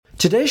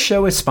Today's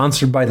show is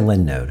sponsored by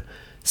Linode.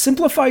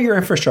 Simplify your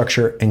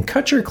infrastructure and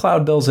cut your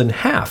cloud bills in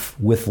half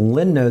with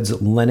Linode's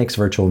Linux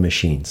virtual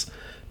machines.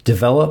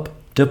 Develop,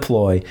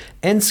 deploy,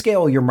 and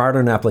scale your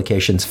modern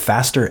applications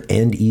faster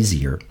and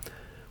easier.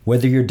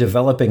 Whether you're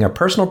developing a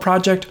personal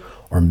project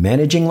or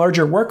managing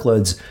larger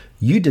workloads,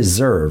 you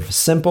deserve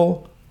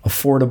simple,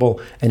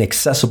 affordable, and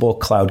accessible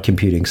cloud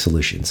computing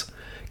solutions.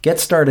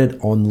 Get started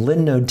on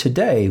Linode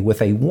today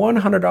with a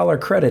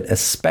 $100 credit,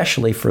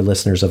 especially for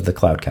listeners of the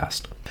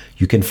Cloudcast.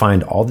 You can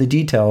find all the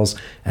details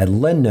at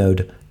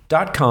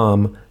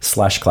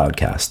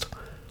linode.com/cloudcast.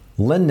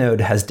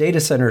 Linode has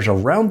data centers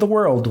around the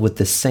world with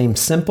the same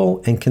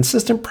simple and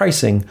consistent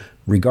pricing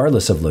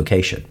regardless of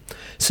location.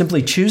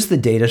 Simply choose the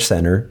data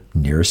center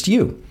nearest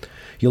you.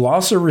 You'll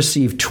also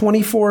receive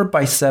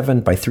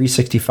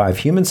 24/7/365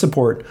 human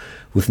support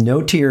with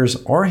no tiers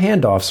or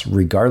handoffs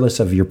regardless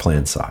of your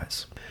plan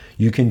size.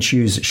 You can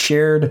choose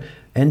shared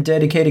and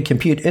dedicated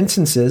compute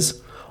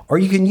instances, or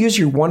you can use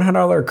your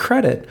 $100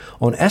 credit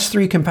on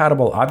S3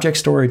 compatible object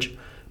storage,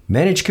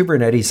 managed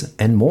Kubernetes,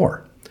 and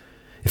more.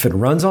 If it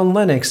runs on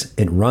Linux,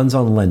 it runs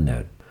on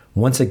Linode.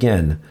 Once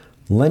again,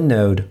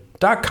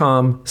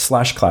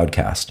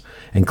 linode.com/cloudcast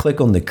and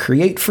click on the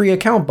Create Free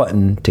Account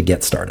button to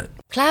get started.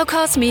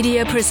 Cloudcast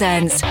Media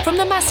presents from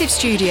the massive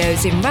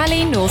studios in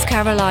Raleigh, North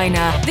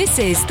Carolina. This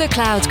is the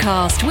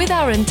Cloudcast with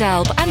Aaron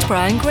Delp and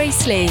Brian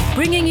Gracely,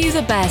 bringing you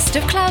the best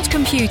of cloud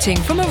computing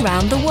from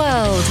around the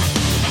world.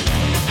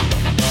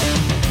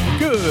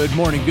 Good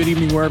morning, good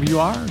evening, wherever you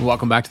are, and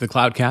welcome back to the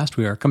Cloudcast.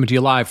 We are coming to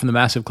you live from the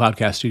massive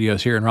Cloudcast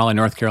studios here in Raleigh,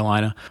 North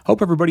Carolina.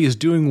 Hope everybody is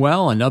doing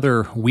well.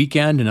 Another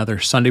weekend, another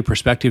Sunday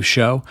Perspective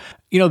show.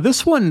 You know,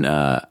 this one,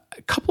 a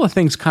couple of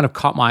things kind of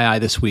caught my eye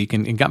this week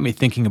and got me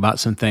thinking about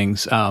some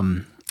things.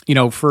 You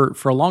know, for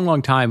a long,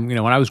 long time, you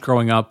know, when I was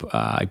growing up,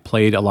 I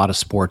played a lot of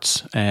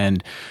sports.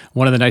 And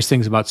one of the nice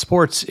things about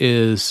sports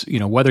is, you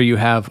know, whether you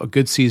have a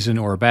good season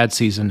or a bad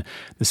season,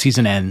 the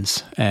season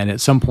ends. And at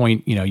some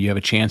point, you know, you have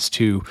a chance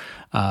to,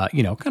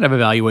 you know, kind of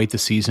evaluate the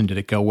season. Did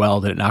it go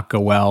well? Did it not go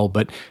well?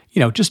 But, you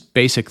know, just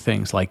basic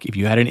things like if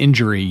you had an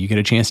injury, you get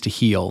a chance to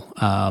heal.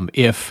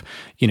 If,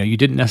 you know, you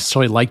didn't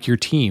necessarily like your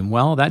team,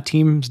 well, that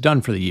team's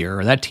done for the year,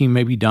 or that team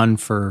may be done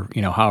for,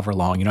 you know, however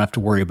long. You don't have to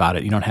worry about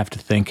it. You don't have to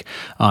think,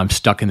 I'm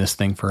stuck in this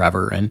thing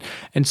forever.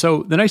 And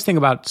so the nice thing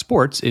about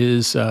sports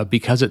is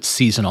because it's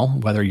seasonal,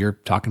 whether you're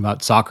talking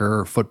about soccer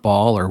or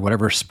football or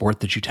whatever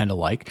sport that you tend to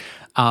like,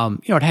 you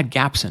know, it had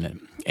gaps in it.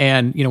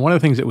 And, you know, one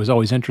of the things that was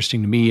always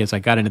interesting to me as I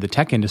got into the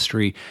tech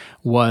industry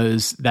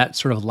was that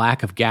sort of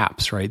lack of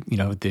gaps, right? You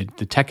know, the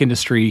tech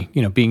industry,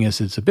 you know, being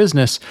as it's a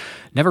business,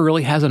 never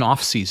really has an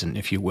off season,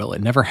 if you will.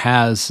 It never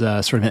has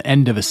sort of an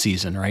end of a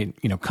season, right?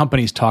 You know,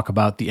 companies talk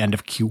about the end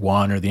of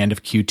Q1 or the end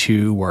of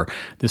Q2 or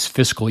this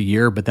fiscal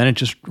year, but then it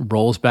just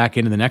rolls back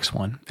into the next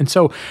one. And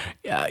so,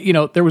 you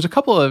know, there was a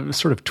couple of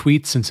sort of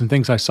tweets and some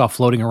things I saw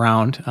floating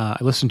around. I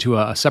listened to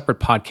a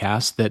separate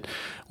podcast that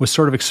was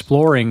sort of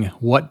exploring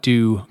what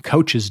do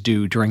coaches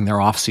do during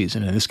their off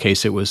season. In this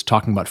case, it was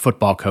talking about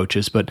football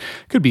coaches, but it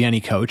could be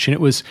any coach. And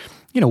it was,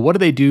 you know, what do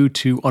they do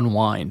to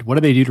unwind? What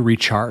do they do to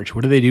recharge?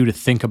 What do they do to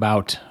think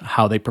about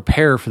how they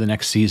prepare for the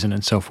next season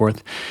and so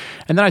forth?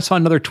 And then I saw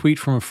another tweet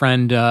from a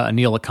friend,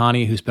 Anil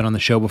Lakhani, who's been on the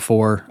show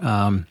before.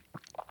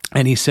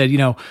 And he said, you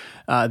know,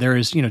 there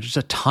is, you know, just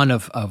a ton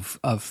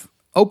of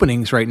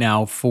openings right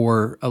now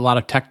for a lot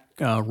of tech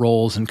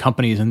roles and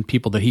companies and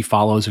people that he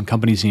follows and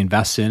companies he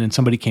invests in. And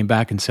somebody came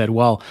back and said,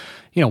 well,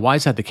 you know, why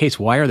is that the case?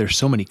 Why are there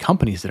so many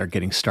companies that are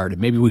getting started?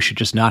 Maybe we should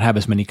just not have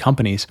as many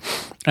companies.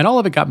 And all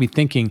of it got me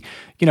thinking,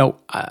 you know,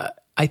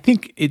 I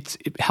think it's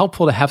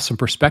helpful to have some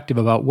perspective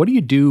about what do you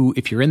do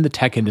if you're in the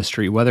tech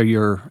industry, whether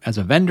you're as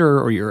a vendor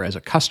or you're as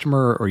a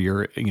customer or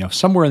you're, you know,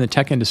 somewhere in the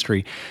tech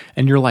industry,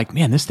 and you're like,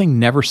 man, this thing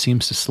never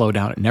seems to slow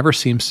down. It never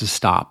seems to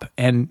stop.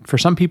 And for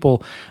some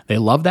people, they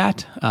love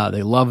that.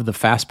 They love the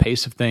fast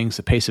pace of things,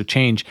 the pace of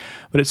change.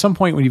 But at some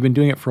point when you've been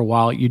doing it for a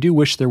while, you do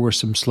wish there were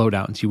some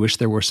slowdowns. You wish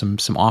there were some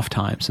off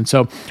times. And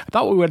so I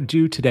thought what we would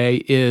do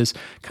today is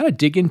kind of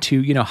dig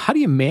into, you know, how do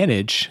you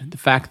manage the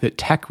fact that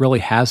tech really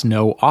has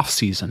no off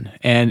season?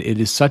 And it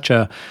is such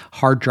a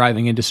hard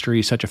driving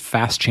industry, such a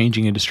fast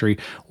changing industry.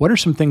 What are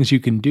some things you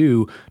can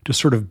do to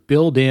sort of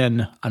build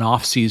in an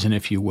off season,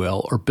 if you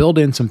will, or build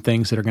in some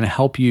things that are going to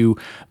help you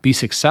be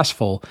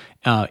successful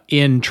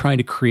in trying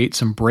to create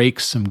some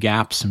breaks, some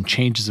gaps, some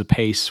changes of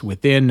pace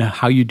within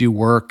how you do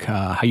work,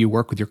 how you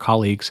work with your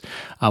colleagues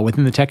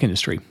within the tech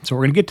industry. So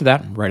we're going to get to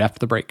that right after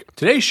the break.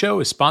 Today's show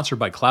is sponsored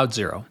by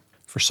CloudZero.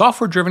 For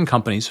software-driven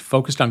companies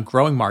focused on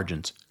growing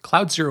margins,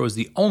 CloudZero is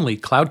the only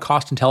cloud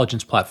cost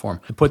intelligence platform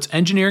that puts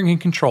engineering in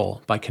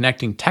control by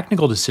connecting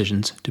technical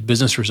decisions to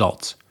business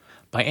results.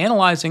 By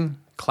analyzing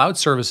cloud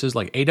services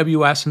like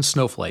AWS and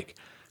Snowflake,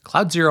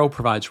 CloudZero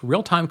provides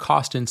real-time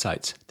cost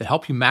insights that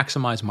help you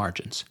maximize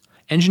margins.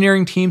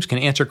 Engineering teams can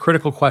answer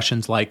critical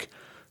questions like,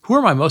 who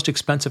are my most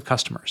expensive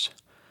customers?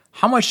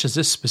 How much does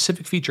this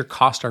specific feature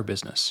cost our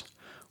business?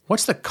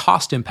 What's the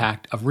cost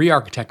impact of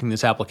re-architecting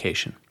this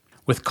application?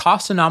 With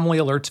cost anomaly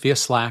alerts via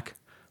Slack,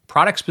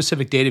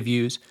 product-specific data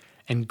views,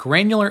 and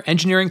granular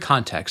engineering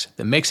context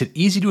that makes it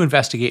easy to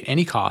investigate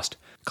any cost,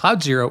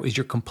 CloudZero is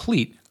your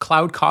complete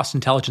cloud cost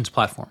intelligence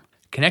platform,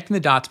 connecting the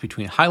dots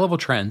between high-level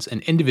trends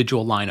and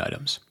individual line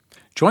items.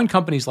 Join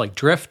companies like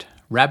Drift,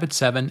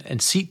 Rapid7, and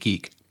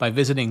SeatGeek by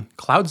visiting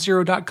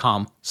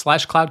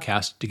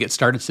cloudzero.com/cloudcast to get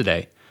started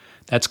today.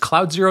 That's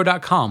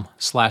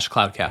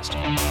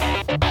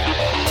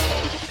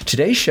cloudzero.com/cloudcast.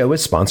 Today's show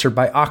is sponsored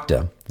by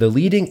Okta, the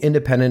leading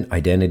independent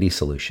identity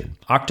solution.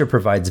 Okta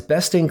provides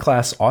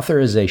best-in-class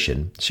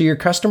authorization so your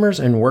customers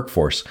and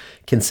workforce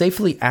can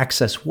safely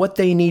access what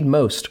they need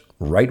most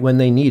right when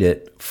they need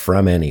it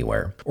from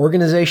anywhere.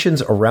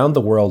 Organizations around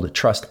the world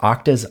trust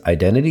Okta's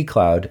Identity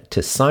Cloud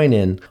to sign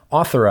in,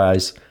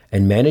 authorize,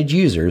 and manage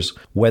users,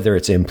 whether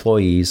it's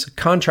employees,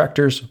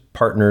 contractors,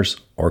 partners,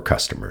 or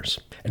customers.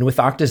 And with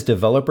Okta's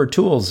developer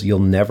tools, you'll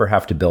never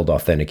have to build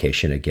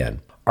authentication again.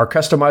 Our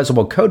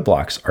customizable code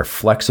blocks are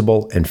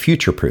flexible and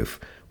future-proof,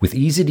 with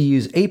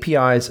easy-to-use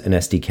APIs and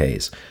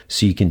SDKs,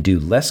 so you can do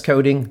less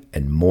coding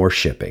and more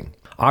shipping.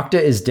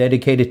 Okta is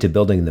dedicated to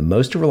building the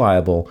most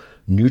reliable,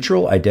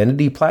 neutral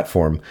identity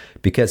platform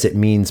because it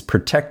means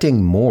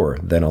protecting more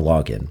than a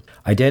login.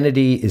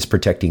 Identity is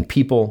protecting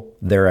people,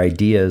 their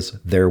ideas,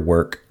 their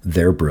work,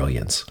 their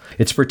brilliance.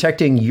 It's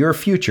protecting your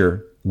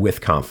future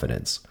with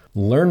confidence.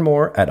 Learn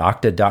more at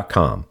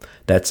okta.com.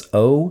 That's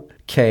OKTA.com.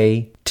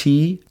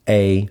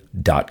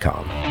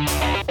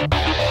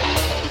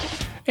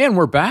 And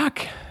we're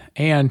back.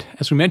 And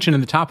as we mentioned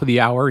in the top of the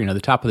hour, the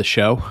top of the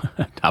show,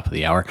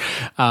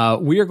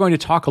 we are going to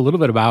talk a little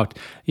bit about,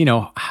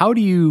 how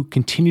do you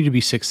continue to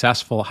be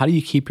successful? How do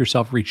you keep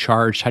yourself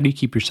recharged? How do you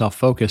keep yourself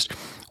focused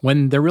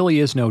when there really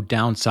is no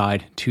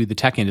downside to the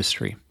tech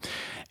industry?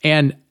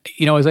 And,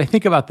 as I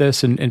think about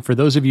this, and for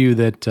those of you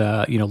that,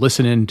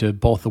 listen in to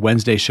both the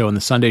Wednesday show and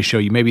the Sunday show,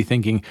 you may be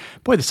thinking,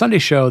 boy, the Sunday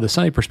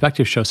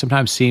Perspective show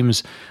sometimes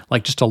seems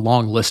like just a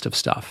long list of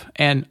stuff.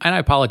 And I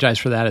apologize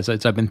for that as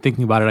I've been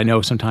thinking about it. I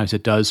know sometimes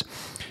it does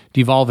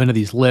devolve into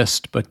these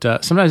lists, but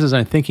sometimes as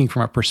I'm thinking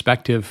from a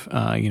perspective,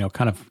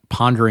 kind of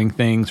pondering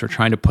things or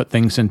trying to put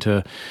things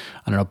into,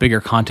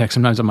 bigger context,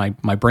 sometimes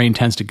my brain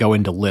tends to go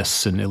into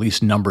lists and at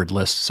least numbered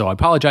lists. So I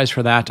apologize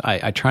for that.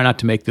 I try not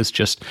to make this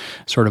just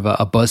sort of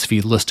a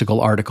BuzzFeed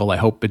listicle article. I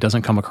hope it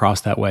doesn't come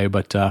across that way,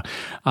 but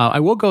I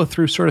will go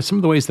through sort of some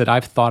of the ways that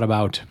I've thought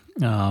about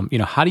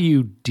how do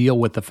you deal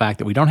with the fact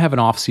that we don't have an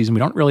off season? We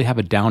don't really have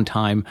a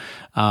downtime.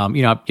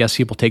 Yes,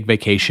 people take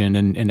vacation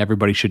and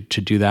everybody should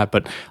do that.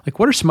 But like,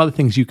 what are some other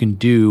things you can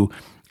do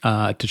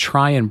to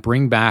try and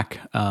bring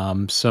back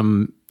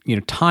some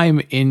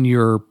time in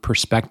your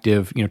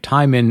perspective,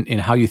 time in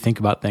how you think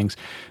about things,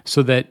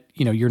 so that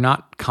you're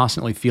not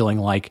constantly feeling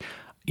like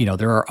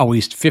there are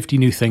always 50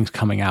 new things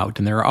coming out,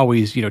 and there are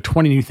always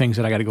 20 new things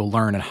that I got to go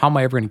learn, and how am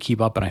I ever going to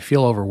keep up? And I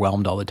feel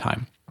overwhelmed all the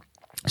time.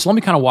 So let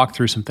me kind of walk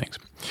through some things.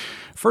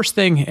 First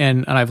thing,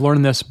 and I've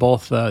learned this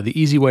both the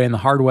easy way and the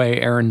hard way.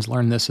 Aaron's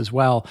learned this as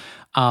well.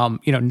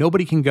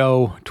 Nobody can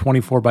go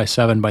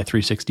 24/7 by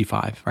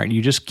 365, right?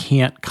 You just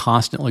can't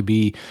constantly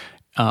be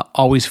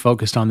always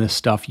focused on this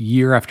stuff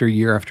year after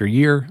year after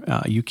year.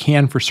 You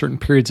can for certain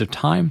periods of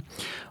time,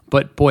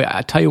 but boy,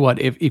 I tell you what,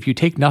 if you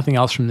take nothing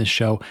else from this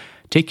show,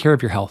 take care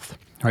of your health.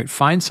 Right,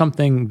 find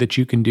something that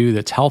you can do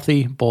that's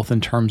healthy, both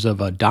in terms of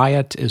a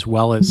diet as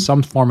well as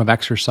some form of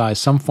exercise,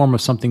 some form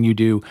of something you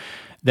do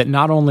that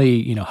not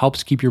only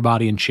helps keep your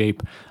body in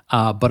shape,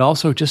 but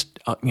also just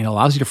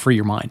allows you to free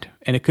your mind.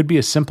 And it could be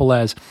as simple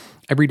as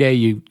every day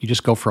you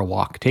just go for a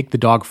walk, take the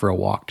dog for a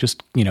walk,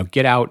 just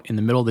get out in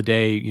the middle of the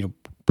day,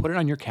 put it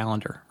on your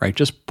calendar, right?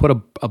 Just put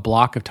a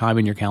block of time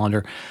in your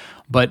calendar,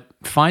 but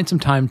find some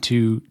time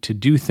to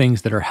do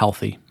things that are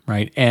healthy.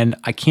 Right. And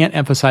I can't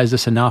emphasize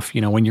this enough.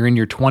 When you're in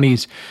your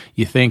 20s,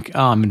 you think,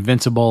 oh, I'm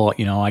invincible.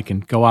 I can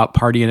go out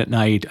partying at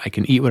night. I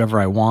can eat whatever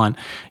I want.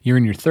 You're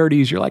in your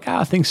 30s. You're like,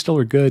 things still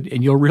are good.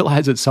 And you'll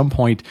realize at some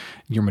point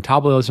your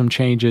metabolism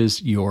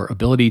changes, your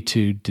ability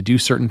to do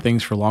certain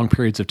things for long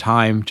periods of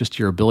time, just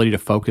your ability to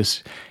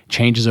focus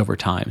changes over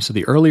time. So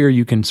the earlier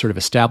you can sort of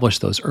establish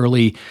those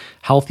early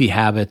healthy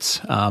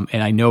habits,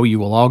 and I know you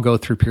will all go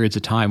through periods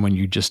of time when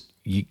you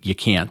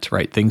can't,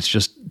 right? Things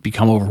just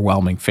become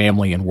overwhelming,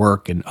 family and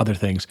work and other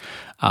things.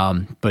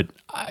 But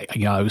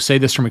I would say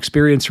this from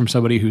experience, from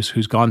somebody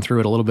who's gone through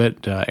it a little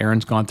bit.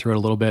 Aaron's gone through it a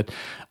little bit.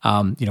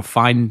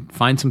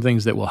 Find some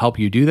things that will help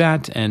you do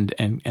that, and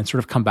sort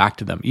of come back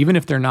to them, even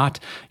if they're not.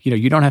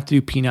 You don't have to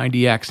do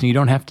P90X, and you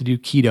don't have to do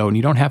keto, and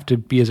you don't have to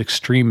be as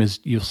extreme as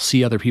you'll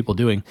see other people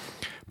doing.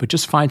 But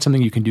just find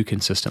something you can do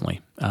consistently.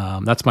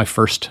 That's my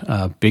first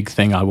big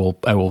thing I will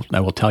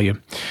tell you.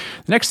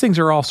 The next things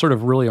are all sort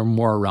of really are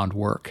more around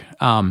work.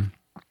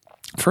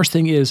 First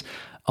thing is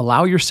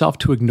allow yourself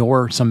to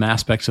ignore some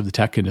aspects of the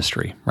tech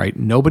industry, right?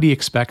 Nobody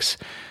expects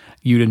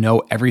you to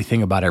know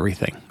everything about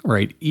everything,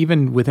 right?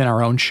 Even within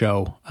our own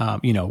show,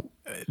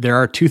 there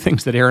are two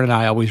things that Aaron and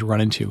I always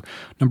run into.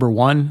 Number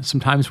one,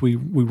 sometimes we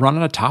run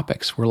out of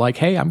topics. We're like,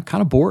 hey, I'm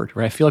kind of bored,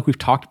 right? I feel like we've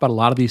talked about a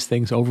lot of these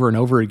things over and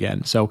over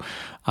again. So,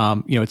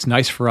 it's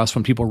nice for us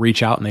when people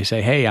reach out and they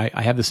say, hey,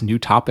 I have this new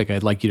topic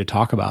I'd like you to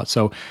talk about.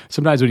 So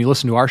sometimes when you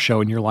listen to our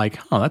show and you're like,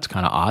 oh, that's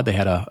kind of odd. They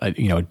had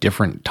a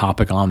different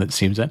topic on that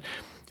seems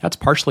that's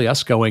partially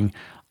us going,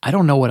 I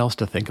don't know what else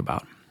to think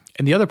about.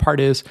 And the other part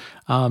is,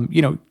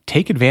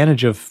 take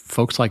advantage of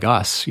folks like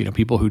us,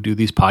 people who do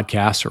these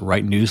podcasts or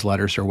write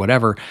newsletters or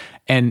whatever,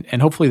 and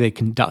hopefully they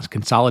can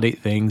consolidate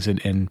things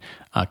and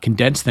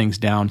condense things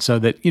down so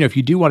that, if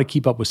you do want to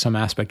keep up with some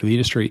aspect of the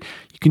industry,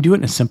 you can do it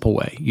in a simple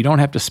way. You don't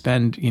have to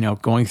spend,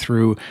 going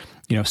through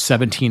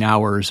 17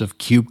 hours of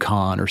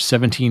KubeCon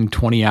or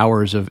 20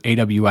 hours of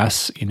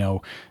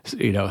AWS,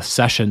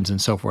 sessions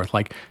and so forth.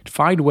 Like,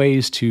 find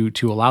ways to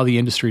allow the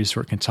industry to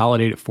sort of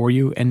consolidate it for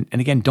you. And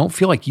again, don't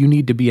feel like you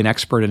need to be an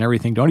expert in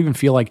everything. Don't even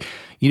feel like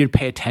you need to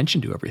pay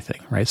attention to everything,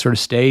 right? Sort of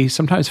stay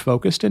sometimes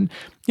focused and,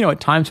 at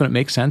times when it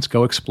makes sense,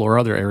 go explore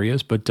other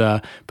areas, but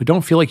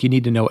don't feel like you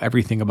need to know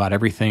everything about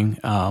everything.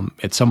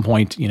 At some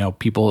point,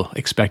 people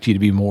expect you to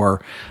be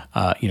more,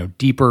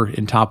 deeper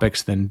in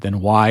topics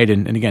than wide.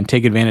 And again,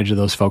 take advantage of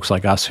those folks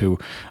like us who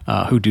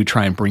do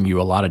try and bring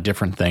you a lot of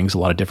different things, a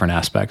lot of different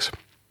aspects.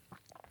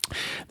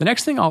 The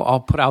next thing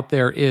I'll put out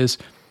there is,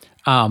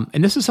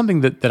 and this is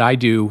something that I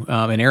do,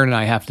 and Aaron and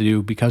I have to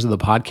do because of the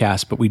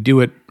podcast, but we do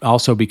it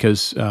also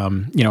because,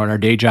 in our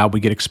day job, we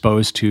get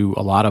exposed to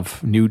a lot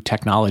of new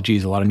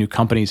technologies, a lot of new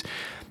companies.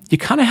 You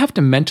kind of have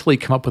to mentally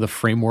come up with a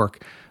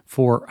framework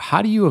for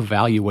how do you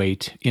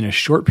evaluate in a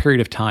short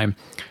period of time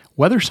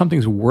whether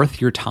something's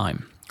worth your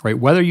time, right?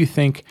 Whether you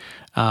think,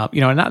 not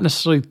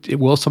necessarily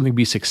will something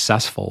be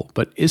successful,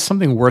 but is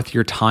something worth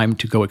your time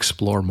to go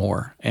explore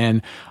more?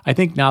 And I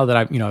think now that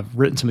I've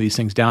written some of these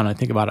things down, and I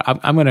think about it,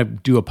 I'm going to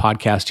do a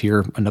podcast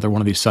here, another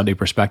one of these Sunday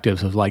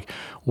perspectives of like,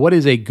 what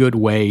is a good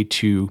way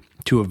to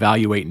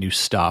evaluate new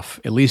stuff,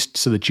 at least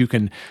so that you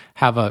can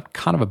have a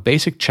kind of a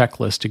basic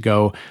checklist to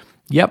go,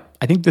 yep,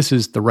 I think this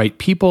is the right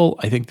people.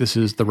 I think this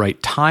is the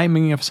right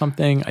timing of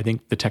something. I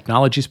think the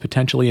technology is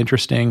potentially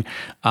interesting.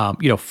 5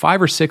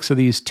 or 6 of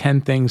these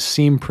 10 things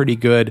seem pretty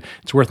good.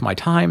 It's worth my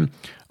time.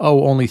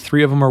 Oh, only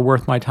 3 of them are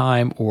worth my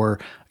time, or,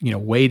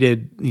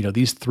 weighted,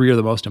 these 3 are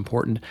the most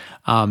important.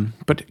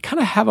 But kind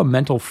of have a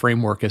mental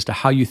framework as to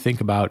how you think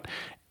about,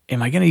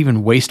 am I going to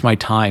even waste my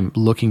time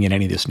looking at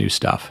any of this new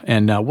stuff?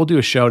 And we'll do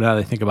a show now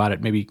that I think about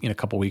it, maybe in a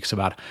couple of weeks,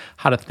 about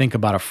how to think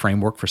about a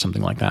framework for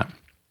something like that.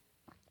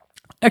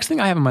 Next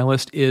thing I have on my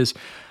list is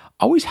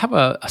always have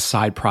a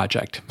side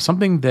project,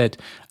 something that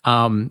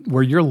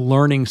where you're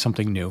learning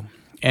something new.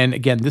 And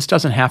again, this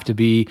doesn't have to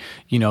be,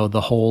 the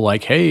whole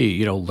like,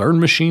 hey, learn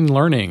machine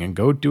learning and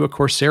go do a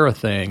Coursera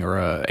thing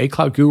or a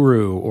Cloud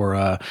Guru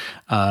or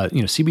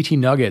CBT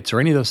Nuggets or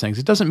any of those things.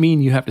 It doesn't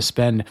mean you have to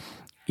spend,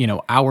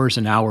 hours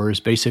and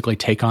hours, basically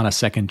take on a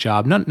second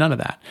job. None of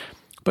that.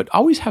 But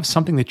always have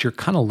something that you're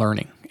kind of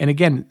learning. And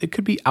again, it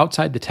could be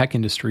outside the tech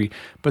industry,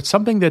 but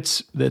something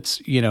that's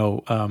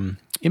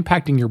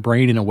impacting your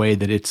brain in a way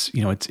that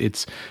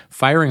it's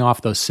firing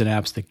off those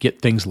synapses that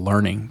get things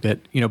learning, that,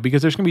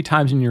 because there's going to be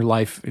times in your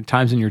life,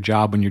 times in your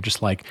job when you're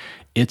just like,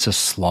 it's a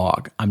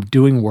slog. I'm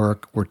doing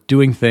work, we're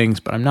doing things,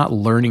 but I'm not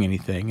learning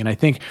anything. And I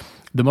think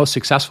the most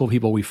successful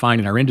people we find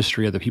in our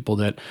industry are the people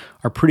that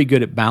are pretty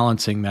good at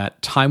balancing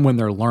that time when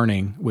they're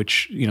learning,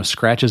 which,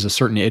 scratches a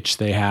certain itch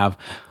they have,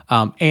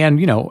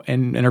 and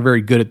are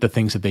very good at the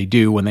things that they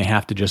do when they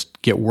have to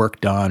just get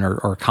work done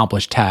or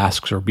accomplish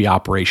tasks or be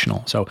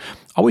operational. So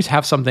always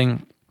have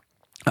something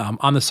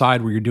on the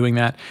side where you're doing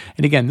that.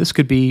 And again, this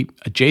could be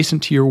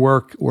adjacent to your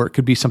work, or it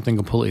could be something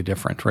completely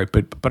different, right?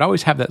 But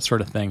always have that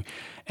sort of thing.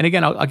 And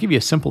again, I'll give you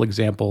a simple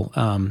example,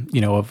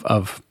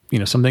 of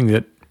something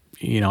that,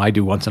 I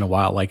do once in a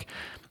while. Like,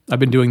 I've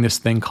been doing this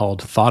thing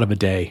called Thought of a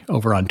Day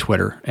over on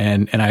Twitter,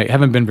 and I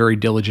haven't been very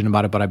diligent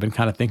about it, but I've been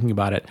kind of thinking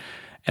about it.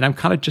 And I'm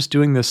kind of just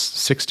doing this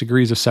 6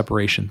 degrees of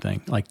separation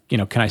thing. Like,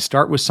 can I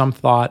start with some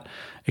thought,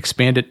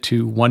 expand it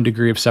to 1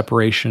 degree of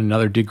separation,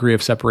 another degree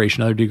of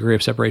separation, another degree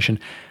of separation.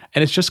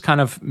 And it's just kind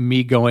of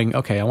me going,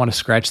 okay, I want to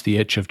scratch the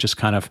itch of just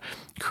kind of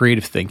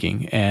creative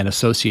thinking and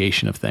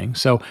association of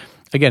things. So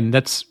again,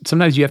 that's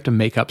sometimes you have to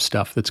make up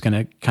stuff that's going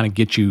to kind of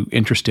get you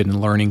interested in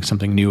learning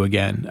something new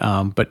again.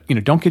 But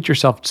don't get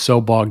yourself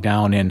so bogged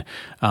down in,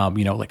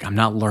 like, I'm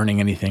not learning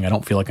anything. I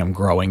don't feel like I'm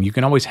growing. You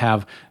can always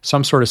have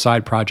some sort of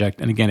side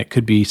project. And again, it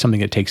could be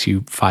something that takes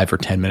you 5 or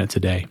 10 minutes a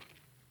day.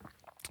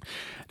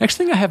 Next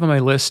thing I have on my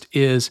list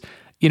is,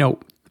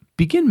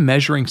 begin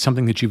measuring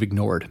something that you've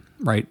ignored,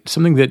 right?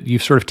 Something that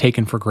you've sort of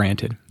taken for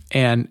granted.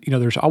 And,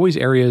 there's always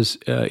areas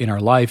in our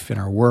life, in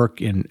our work,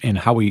 in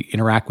how we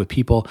interact with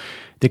people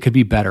that could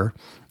be better.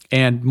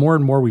 And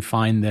more we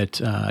find that,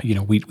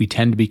 we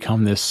tend to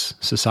become this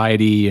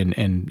society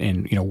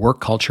and work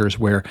cultures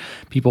where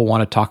people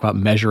want to talk about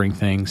measuring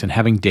things and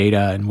having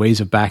data and ways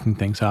of backing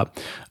things up,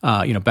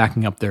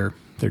 backing up their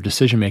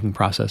decision-making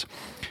process.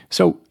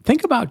 So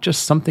think about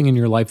just something in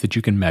your life that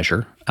you can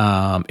measure.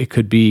 It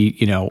could be,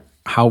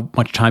 how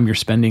much time you're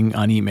spending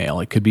on email.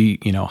 It could be,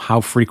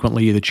 how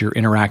frequently that you're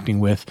interacting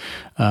with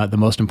the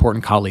most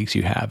important colleagues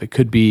you have. It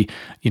could be,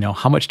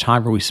 how much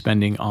time are we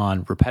spending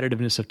on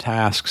repetitiveness of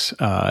tasks?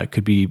 It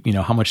could be,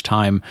 how much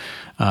time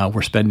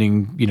we're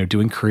spending,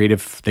 doing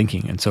creative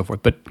thinking and so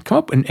forth. But come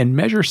up and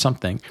measure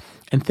something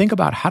and think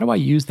about, how do I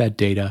use that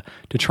data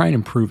to try and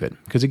improve it?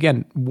 Because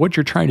again, what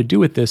you're trying to do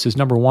with this is,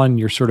 number one,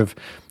 you're sort of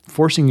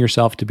forcing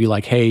yourself to be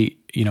like, hey,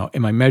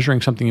 am I measuring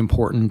something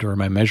important or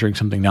am I measuring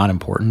something not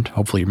important?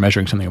 Hopefully you're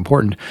measuring something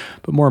important.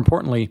 But more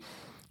importantly,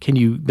 can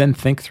you then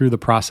think through the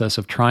process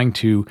of trying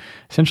to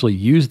essentially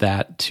use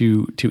that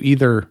to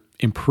either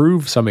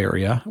improve some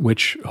area,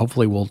 which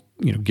hopefully will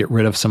get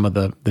rid of some of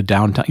the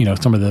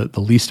downtime, some of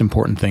the least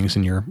important things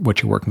in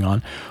what you're working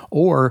on,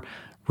 or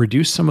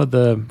reduce some of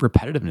the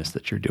repetitiveness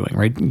that you're doing,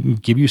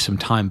 right? Give you some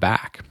time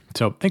back.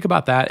 So think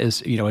about that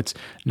as, it's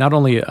not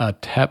only a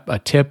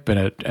tip and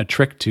a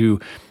trick to,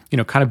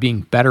 kind of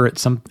being better at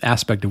some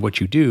aspect of what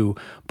you do,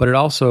 but it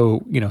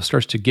also,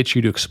 starts to get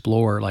you to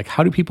explore, like,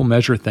 how do people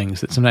measure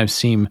things that sometimes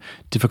seem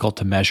difficult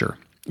to measure?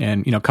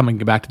 And, coming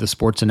back to the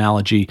sports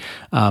analogy,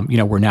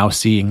 we're now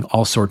seeing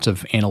all sorts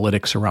of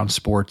analytics around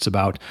sports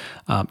about,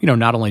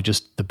 not only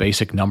just the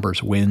basic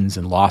numbers, wins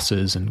and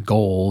losses and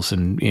goals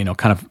and,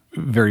 kind of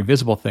very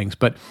visible things,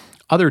 but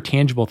other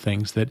tangible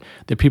things that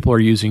people are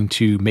using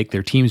to make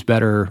their teams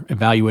better,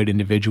 evaluate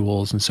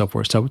individuals and so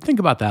forth. So think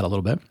about that a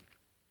little bit.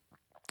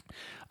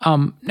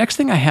 Next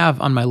thing I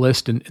have on my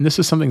list, and this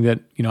is something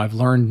that, I've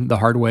learned the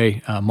hard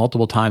way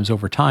multiple times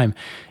over time,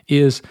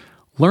 is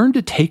learn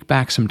to take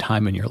back some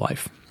time in your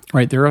life,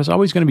 right? There is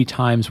always going to be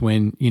times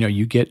when,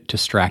 you get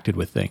distracted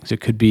with things. It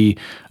could be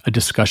a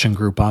discussion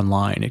group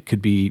online. It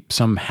could be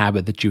some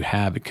habit that you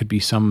have. It could be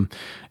some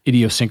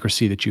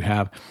idiosyncrasy that you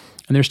have.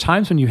 And there's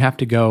times when you have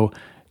to go,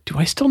 do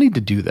I still need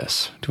to do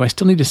this? Do I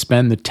still need to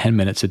spend the 10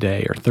 minutes a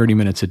day or 30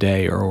 minutes a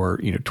day or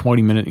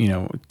 20 minutes,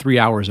 3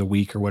 hours a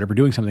week or whatever,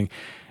 doing something?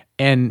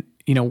 And,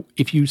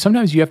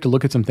 sometimes you have to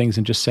look at some things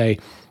and just say,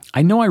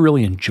 I know I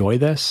really enjoy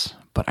this,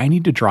 but I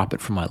need to drop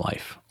it from my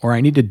life, or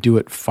I need to do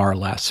it far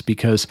less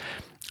because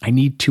I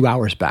need 2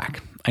 hours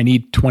back. I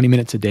need 20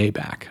 minutes a day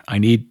back. I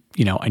need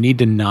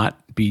to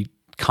not be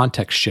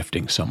context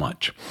shifting so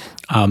much.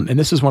 And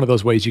this is one of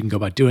those ways you can go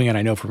about doing it.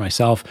 I know for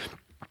myself,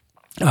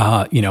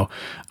 I've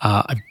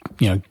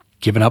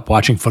given up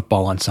watching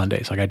football on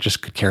Sundays. Like, I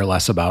just could care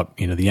less about,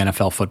 the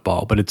NFL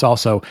football, but it's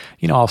also,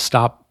 I'll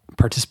stop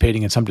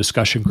participating in some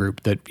discussion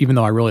group that, even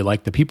though I really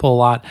like the people a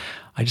lot,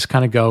 I just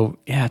kind of go,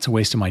 yeah, it's a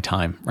waste of my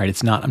time,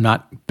 right? I'm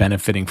not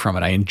benefiting from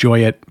it. I enjoy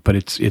it, but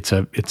it's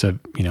a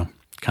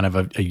kind of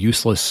a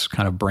useless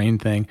kind of brain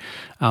thing.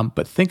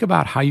 But think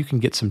about how you can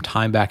get some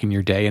time back in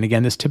your day. And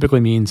again, this typically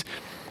means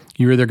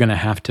you're either going to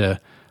have to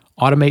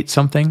automate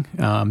something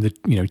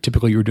that,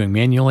 typically you were doing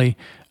manually.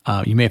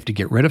 You may have to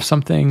get rid of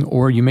something,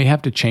 or you may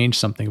have to change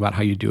something about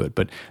how you do it,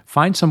 but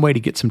find some way to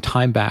get some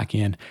time back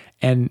in.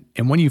 And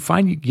when you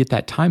find you get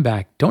that time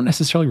back, don't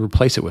necessarily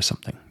replace it with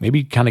something.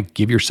 Maybe kind of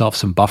give yourself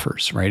some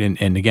buffers, right?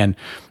 And again,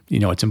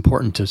 it's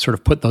important to sort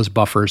of put those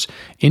buffers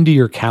into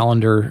your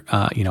calendar,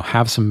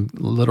 have some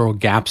literal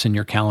gaps in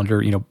your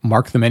calendar,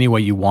 mark them any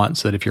way you want,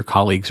 so that if your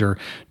colleagues are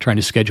trying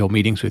to schedule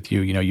meetings with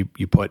you,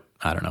 you put,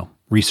 I don't know,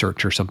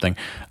 research or something.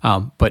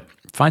 But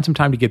find some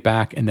time to get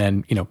back, and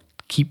then,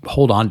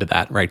 hold on to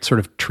that, right? Sort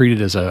of treat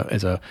it as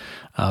a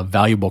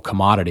valuable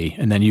commodity,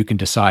 and then you can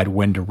decide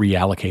when to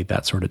reallocate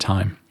that sort of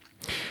time.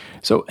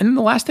 So, and then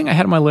the last thing I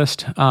had on my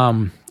list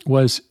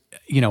was,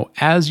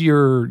 as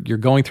you're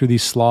going through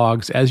these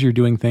slogs, as you're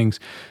doing things,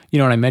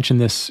 and I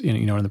mentioned this,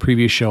 in the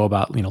previous show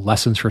about,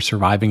 lessons for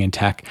surviving in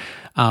tech.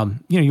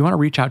 You want to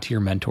reach out to your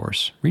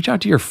mentors, reach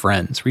out to your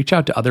friends, reach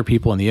out to other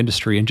people in the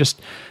industry, and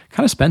just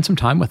kind of spend some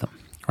time with them.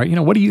 Right?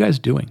 What are you guys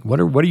doing? What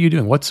are you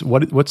doing?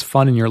 What's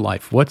fun in your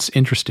life? What's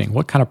interesting?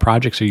 What kind of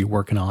projects are you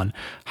working on?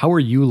 How are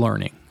you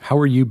learning? How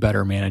are you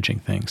better managing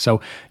things? So,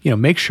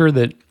 make sure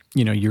that,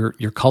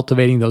 you're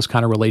cultivating those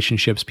kind of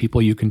relationships, people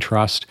you can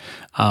trust.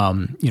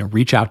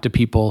 Reach out to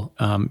people.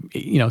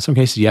 In some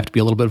cases you have to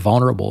be a little bit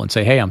vulnerable and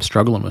say, hey, I'm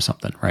struggling with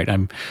something, right?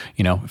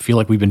 Feel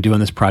like we've been doing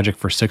this project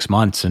for 6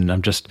 months and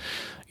I'm just,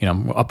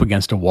 I'm up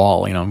against a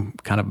wall,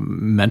 kind of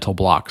mental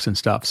blocks and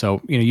stuff.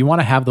 So, you want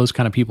to have those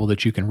kind of people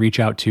that you can reach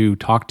out to,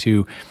 talk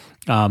to,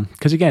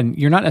 because again,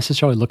 you're not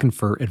necessarily looking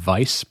for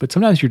advice, but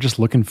sometimes you're just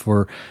looking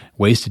for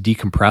ways to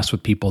decompress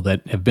with people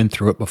that have been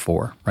through it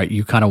before, right?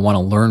 You kind of want to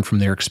learn from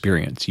their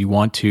experience. You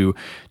want to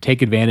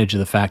take advantage of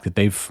the fact that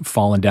they've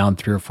fallen down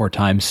 3 or 4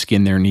 times,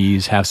 skinned their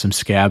knees, have some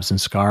scabs and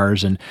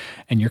scars, and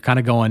you're kind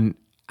of going,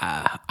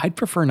 I'd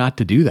prefer not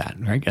to do that,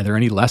 right? Are there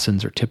any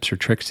lessons or tips or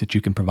tricks that you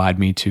can provide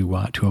me to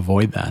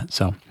avoid that?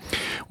 So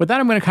with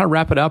that, I'm going to kind of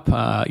wrap it up.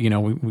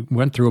 We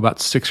went through about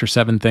 6 or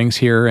 7 things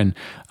here. And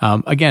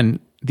again,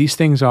 these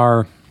things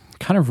are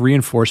kind of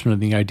reinforcement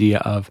of the idea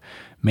of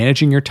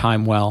managing your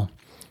time well,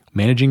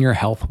 managing your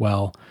health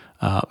well,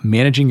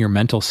 managing your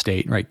mental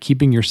state, right?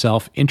 Keeping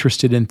yourself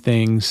interested in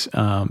things,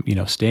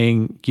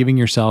 giving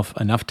yourself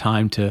enough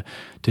time to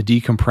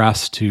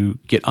decompress, to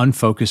get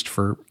unfocused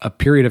for a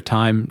period of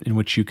time in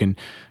which you can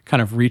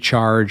kind of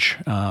recharge,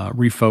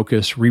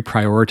 refocus,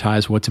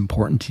 reprioritize what's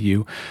important to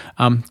you.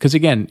 Because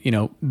again,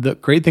 the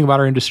great thing about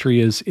our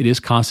industry is it is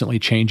constantly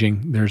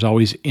changing. There's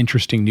always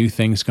interesting new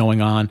things going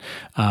on.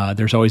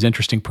 There's always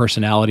interesting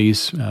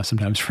personalities,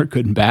 sometimes for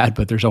good and bad,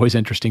 but there's always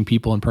interesting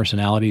people and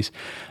personalities.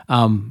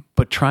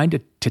 But trying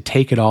to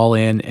take it all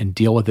in and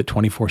deal with it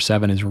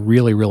 24/7 is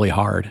really, really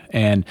hard.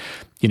 And,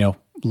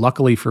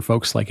 luckily for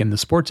folks like in the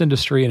sports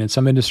industry and in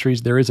some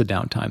industries, there is a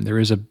downtime.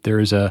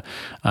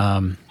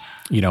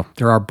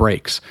 There are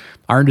breaks.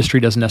 Our industry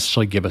doesn't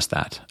necessarily give us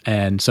that.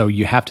 And so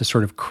you have to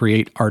sort of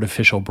create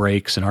artificial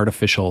breaks and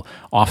artificial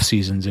off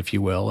seasons, if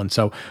you will. And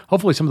so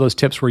hopefully some of those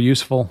tips were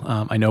useful.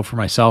 I know for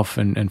myself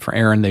and for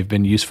Aaron, they've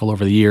been useful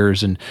over the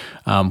years. And,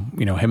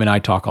 him and I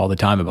talk all the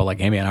time about like,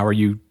 hey man, how are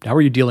you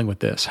dealing with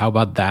this? How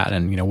about that?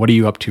 And, what are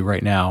you up to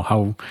right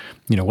now?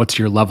 What's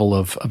your level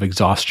of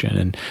exhaustion?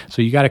 And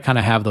so you got to kind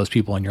of have those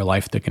people in your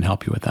life that can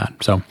help you with that.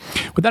 So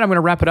with that, I'm going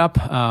to wrap it up.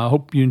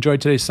 Hope you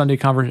enjoyed today's Sunday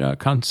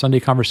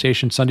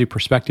Conversation, Sunday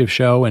Perspective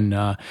show.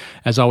 And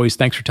as always,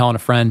 thanks for telling a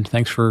friend.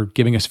 Thanks for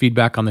giving us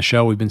feedback on the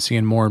show. We've been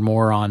seeing more and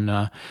more on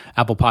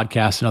Apple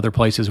Podcasts and other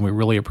places, and we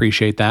really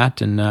appreciate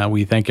that. And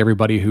we thank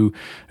everybody who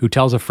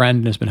tells a friend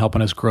and has been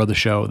helping us grow the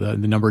show. The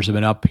numbers have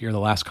been up here the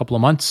last couple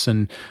of months,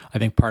 and I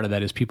think part of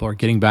that is people are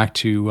getting back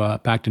to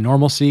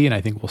normalcy. And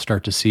I think we'll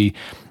start to see,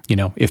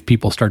 if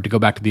people start to go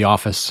back to the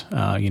office,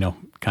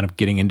 kind of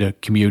getting into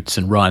commutes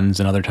and runs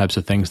and other types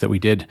of things that we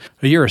did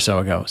a year or so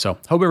ago. So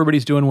hope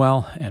everybody's doing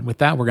well. And with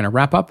that, we're going to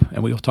wrap up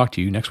and we will talk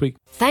to you next week.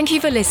 Thank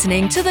you for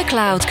listening to The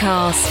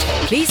Cloudcast.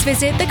 Please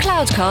visit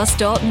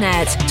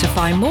thecloudcast.net to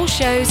find more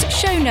shows,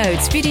 show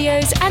notes,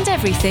 videos, and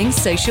everything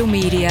social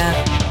media.